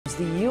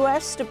The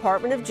U.S.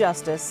 Department of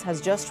Justice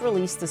has just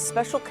released the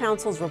special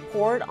counsel's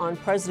report on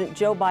President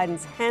Joe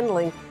Biden's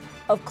handling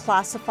of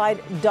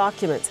classified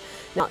documents.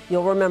 Now,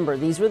 you'll remember,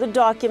 these were the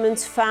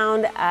documents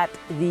found at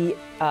the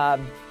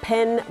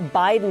Penn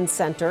Biden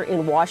Center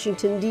in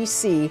Washington,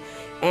 D.C.,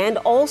 and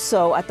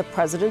also at the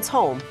president's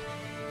home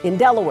in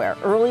Delaware.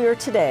 Earlier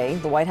today,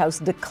 the White House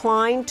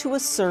declined to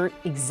assert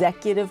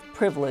executive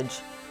privilege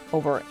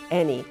over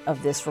any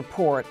of this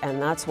report,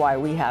 and that's why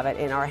we have it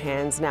in our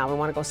hands now. We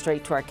want to go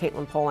straight to our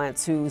Caitlin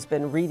Polantz, who's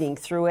been reading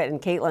through it.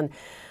 And Caitlin,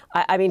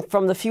 I mean,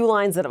 from the few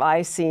lines that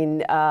I've seen,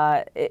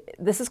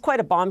 this is quite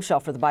a bombshell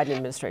for the Biden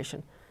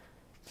administration.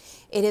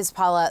 It is,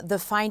 Paula. The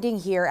finding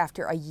here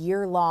after a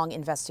year-long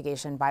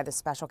investigation by the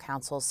special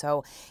counsel,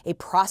 so a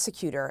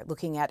prosecutor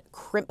looking at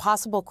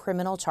possible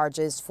criminal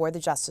charges for the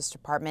Justice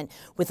Department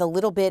with a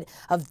little bit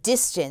of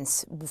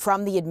distance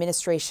from the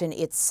administration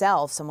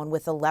itself, someone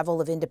with a level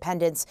of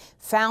independence,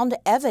 found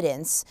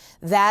evidence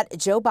that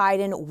Joe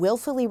Biden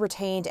willfully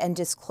retained and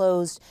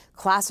disclosed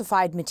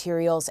classified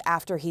materials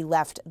after he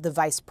left the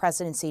vice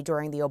presidency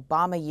during the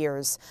Obama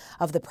years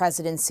of the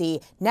presidency.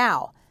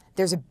 Now,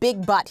 there's a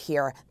big but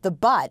here. The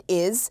but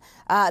is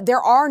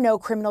there are no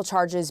criminal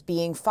charges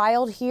being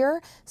filed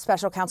here.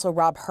 Special counsel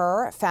Rob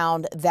Hur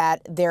found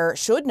that there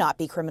should not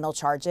be criminal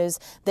charges,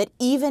 that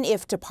even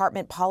if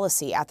department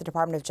policy at the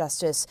Department of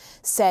Justice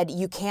said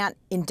you can't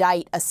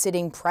indict a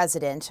sitting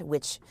president,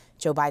 which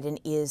Joe Biden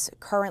is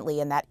currently,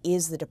 and that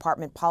is the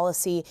department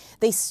policy,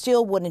 they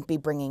still wouldn't be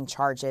bringing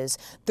charges.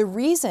 The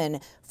reason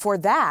for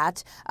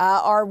that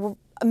are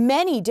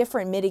many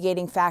different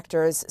mitigating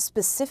factors,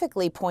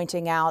 specifically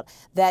pointing out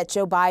that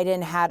Joe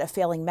Biden had a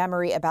failing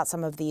memory about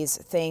some of these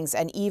things.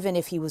 And even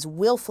if he was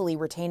willfully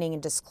retaining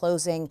and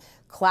disclosing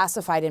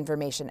classified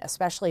information,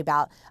 especially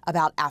about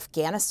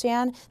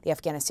Afghanistan, the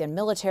Afghanistan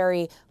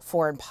military,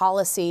 foreign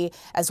policy,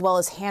 as well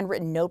as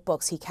handwritten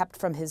notebooks he kept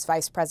from his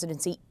vice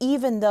presidency,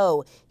 even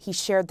though he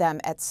shared them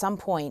at some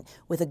point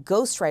with a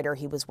ghostwriter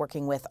he was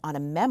working with on a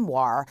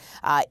memoir,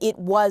 it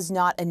was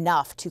not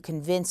enough to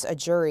convince a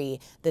jury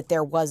that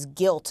there was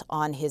guilt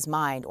on his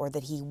mind or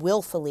that he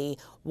willfully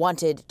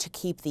wanted to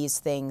keep these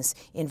things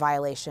in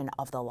violation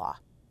of the law.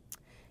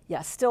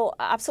 Yeah, still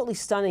absolutely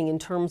stunning in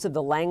terms of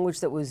the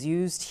language that was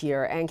used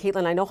here. And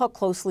Caitlin, I know how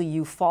closely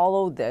you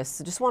followed this.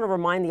 I just want to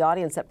remind the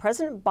audience that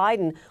President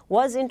Biden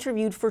was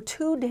interviewed for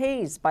 2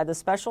 days by the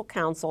special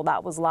counsel.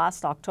 That was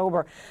last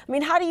October. I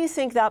mean, how do you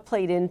think that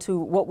played into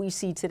what we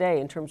see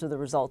today in terms of the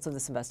results of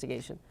this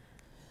investigation?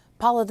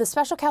 Paula, the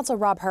special counsel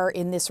Rob Hur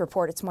in this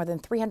report, it's more than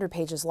 300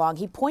 pages long,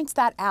 he points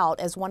that out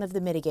as one of the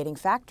mitigating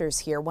factors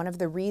here, one of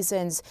the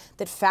reasons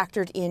that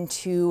factored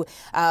into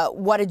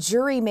what a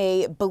jury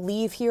may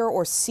believe here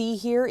or see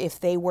here if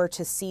they were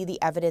to see the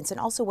evidence, and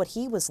also what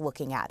he was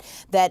looking at,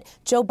 that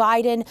Joe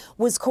Biden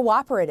was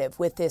cooperative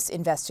with this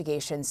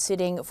investigation,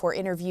 sitting for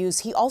interviews.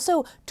 He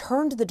also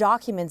turned the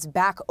documents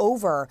back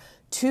over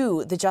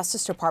to the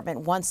Justice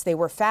Department once they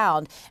were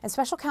found. And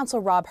special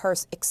counsel Rob Hur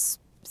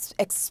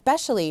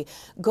especially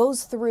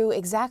goes through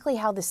exactly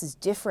how this is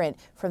different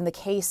from the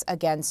case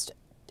against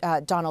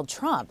Donald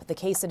Trump, the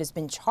case that has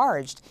been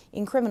charged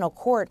in criminal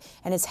court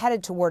and is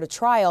headed toward a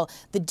trial.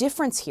 The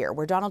difference here,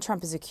 where Donald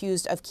Trump is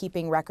accused of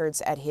keeping records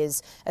at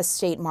his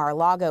estate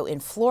Mar-a-Lago in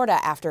Florida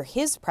after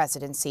his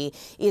presidency,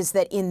 is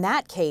that in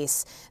that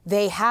case,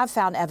 they have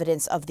found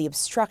evidence of the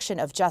obstruction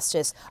of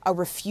justice, a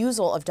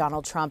refusal of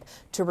Donald Trump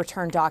to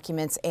return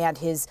documents, and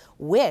his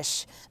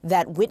wish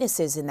that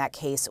witnesses in that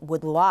case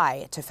would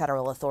lie to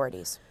federal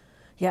authorities.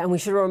 Yeah, and we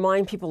should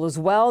remind people as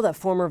well that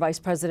former Vice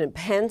President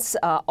Pence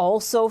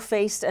also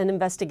faced an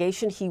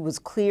investigation. He was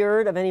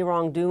cleared of any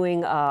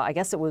wrongdoing, I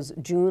guess it was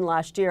June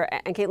last year.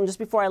 And Caitlin, just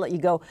before I let you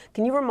go,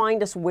 can you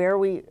remind us where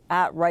we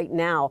at right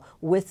now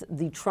with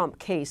the Trump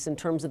case in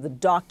terms of the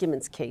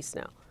documents case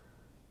now?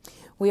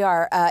 We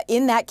are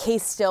in that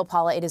case still,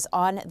 Paula. It is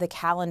on the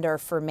calendar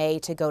for May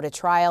to go to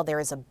trial. There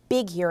is a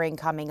big hearing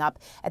coming up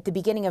at the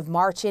beginning of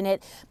March in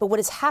it. But what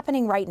is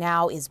happening right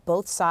now is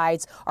both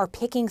sides are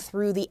picking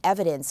through the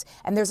evidence.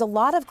 And there's a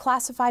lot of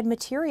classified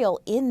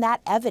material in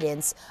that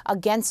evidence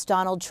against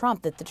Donald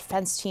Trump that the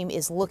defense team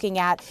is looking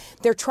at.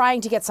 They're trying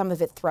to get some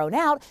of it thrown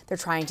out. They're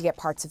trying to get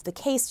parts of the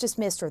case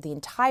dismissed or the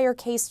entire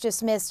case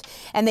dismissed.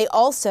 And they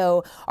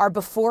also are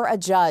before a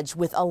judge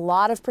with a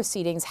lot of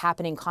proceedings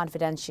happening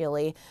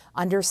confidentially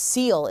under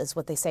seal, is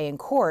what they say in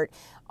court.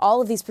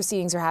 All of these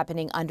proceedings are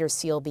happening under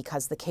seal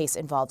because the case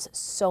involves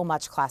so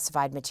much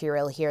classified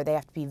material here. They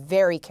have to be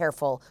very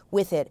careful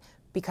with it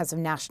because of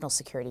national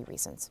security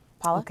reasons.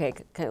 Paula? Okay,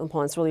 Caitlin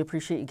Polantz, really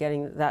appreciate you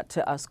getting that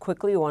to us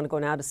quickly. We want to go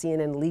now to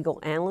CNN legal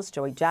analyst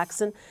Joey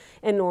Jackson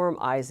and Norm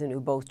Eisen, who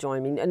both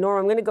join me. Norm,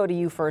 I'm going to go to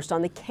you first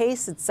on the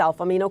case itself.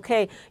 I mean,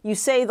 okay, you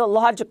say the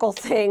logical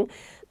thing,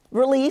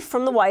 relief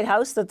from the White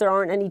House that there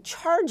aren't any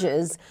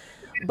charges.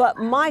 But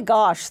my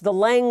gosh, the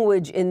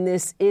language in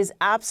this is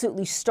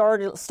absolutely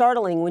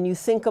startling when you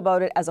think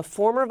about it as a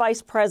former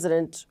vice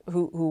president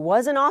who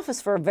was in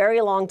office for a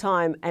very long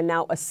time and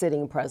now a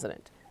sitting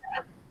president.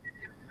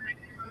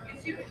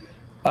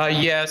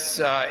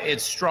 Yes,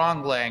 it's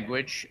strong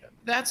language.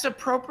 That's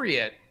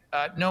appropriate.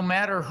 no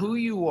matter who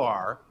you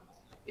are,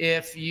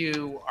 if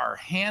you are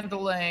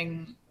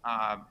handling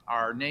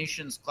our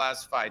nation's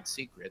classified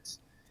secrets,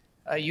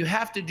 you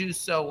have to do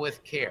so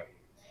with care.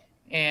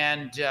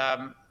 And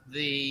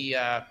the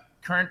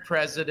current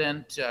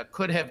president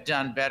could have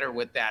done better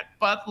with that.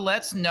 But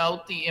let's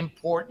note the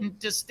important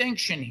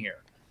distinction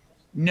here.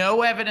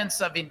 No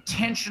evidence of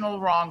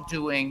intentional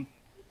wrongdoing,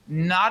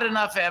 not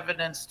enough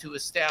evidence to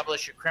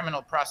establish a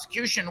criminal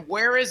prosecution,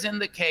 whereas in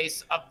the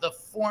case of the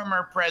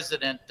former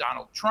president,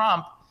 Donald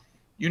Trump,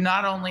 you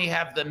not only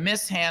have the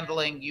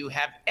mishandling, you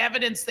have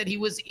evidence that he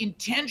was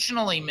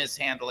intentionally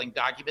mishandling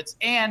documents,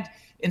 and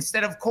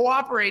instead of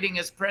cooperating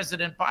as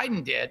President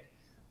Biden did,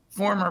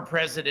 former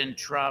President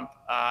Trump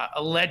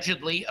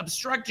allegedly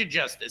obstructed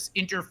justice,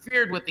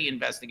 interfered with the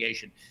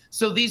investigation.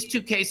 So these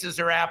two cases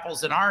are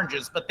apples and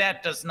oranges, but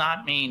that does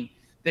not mean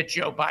that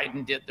Joe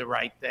Biden did the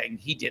right thing.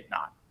 He did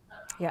not.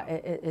 Yeah,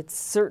 it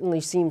certainly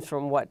seems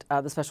from what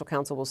the special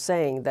counsel was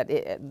saying that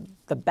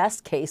the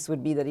best case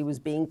would be that he was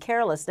being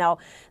careless. Now,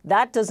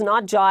 that does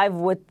not jive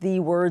with the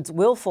words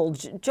willful.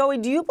 Joey,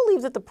 do you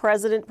believe that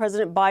President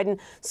Biden,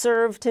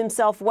 served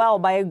himself well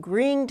by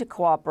agreeing to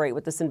cooperate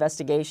with this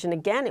investigation?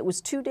 Again, it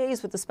was 2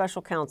 days with the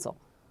special counsel.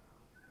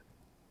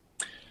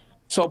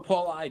 So,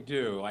 Paul, I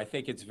do. I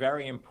think it's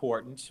very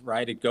important,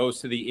 right? It goes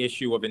to the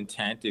issue of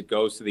intent. It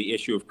goes to the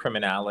issue of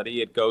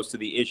criminality. It goes to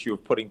the issue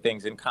of putting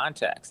things in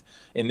context.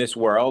 In this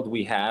world,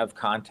 we have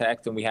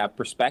context and we have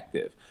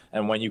perspective.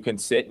 And when you can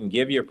sit and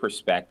give your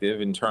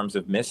perspective in terms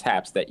of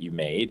mishaps that you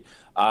made,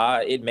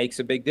 it makes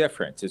a big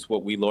difference. It's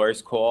what we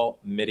lawyers call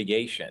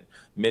mitigation,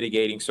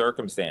 mitigating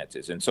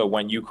circumstances. And so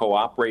when you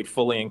cooperate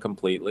fully and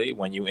completely,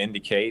 when you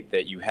indicate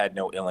that you had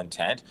no ill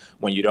intent,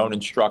 when you don't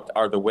instruct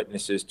other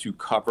witnesses to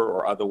cover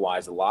or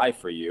otherwise lie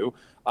for you,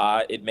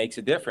 it makes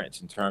a difference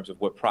in terms of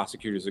what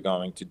prosecutors are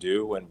going to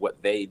do and what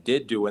they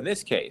did do in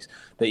this case.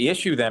 The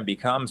issue then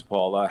becomes,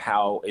 Paula,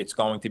 how it's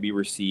going to be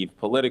received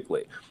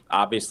politically.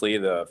 Obviously,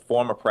 the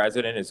former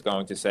president is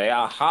going to say,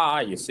 aha,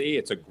 you see,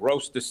 it's a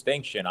gross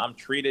distinction. I'm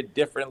treated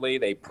differently.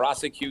 They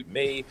prosecute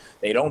me.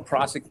 They don't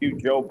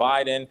prosecute Joe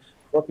Biden.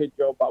 Crooked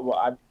Joe Biden.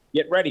 Well,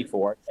 get ready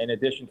for it. In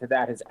addition to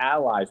that, his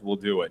allies will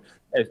do it.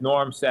 As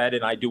Norm said,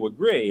 and I do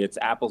agree, it's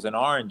apples and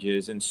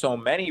oranges in so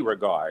many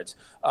regards.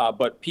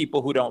 But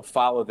people who don't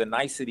follow the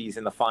niceties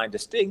and the fine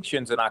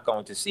distinctions are not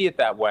going to see it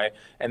that way.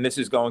 And this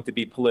is going to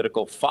be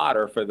political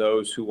fodder for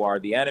those who are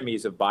the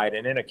enemies of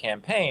Biden in a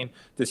campaign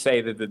to say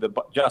that the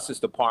Justice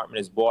Department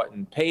is bought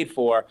and paid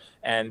for,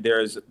 and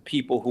there's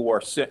people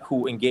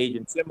who engage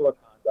in similar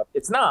conduct.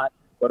 It's not,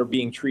 but are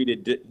being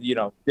treated,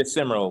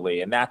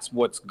 dissimilarly. And that's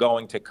what's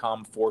going to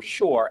come for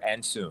sure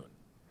and soon.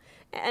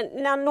 And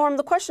now, Norm,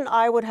 the question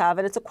I would have,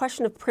 and it's a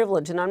question of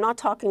privilege, and I'm not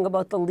talking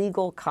about the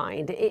legal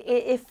kind.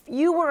 If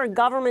you were a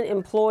government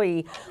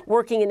employee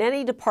working in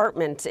any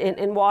department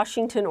in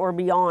Washington or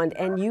beyond,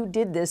 and you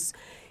did this,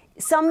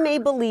 some may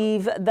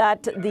believe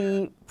that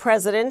the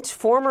president,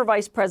 former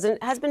vice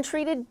president, has been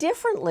treated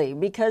differently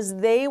because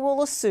they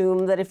will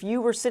assume that if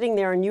you were sitting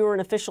there and you were an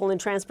official in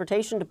the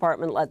transportation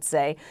department, let's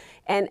say,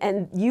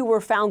 and you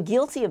were found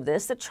guilty of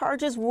this, that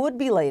charges would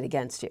be laid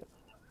against you.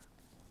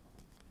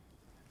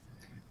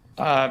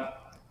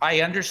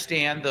 I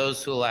understand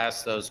those who will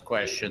ask those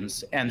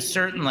questions, and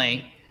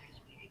certainly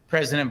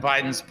President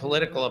Biden's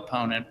political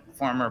opponent,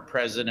 former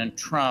President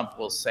Trump,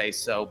 will say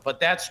so, but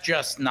that's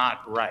just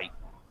not right.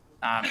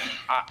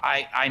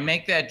 I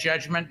make that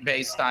judgment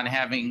based on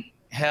having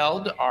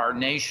held our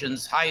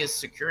nation's highest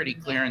security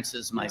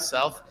clearances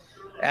myself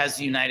as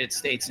the United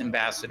States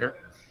ambassador,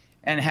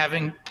 and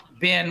having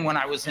been, when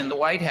I was in the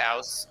White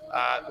House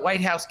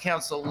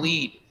counsel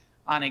lead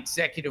on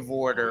Executive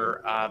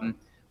Order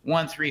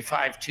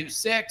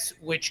 13526,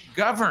 which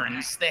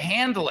governs the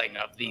handling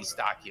of these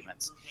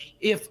documents.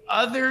 If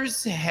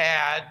others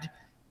had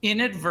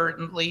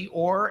inadvertently,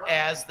 or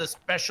as the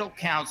special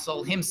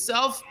counsel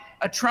himself,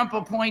 a Trump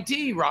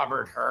appointee,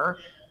 Robert Hur,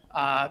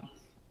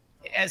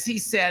 as he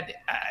said,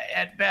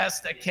 at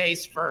best, a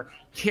case for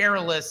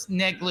careless,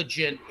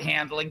 negligent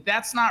handling.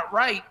 That's not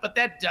right, but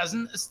that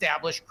doesn't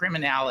establish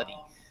criminality.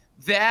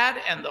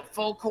 That and the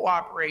full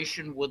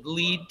cooperation would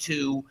lead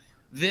to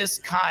this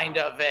kind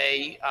of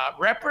a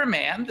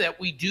reprimand that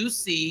we do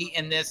see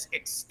in this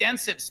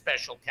extensive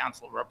special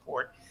counsel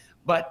report,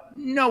 but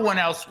no one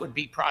else would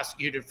be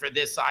prosecuted for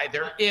this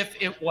either if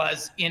it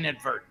was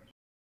inadvertent.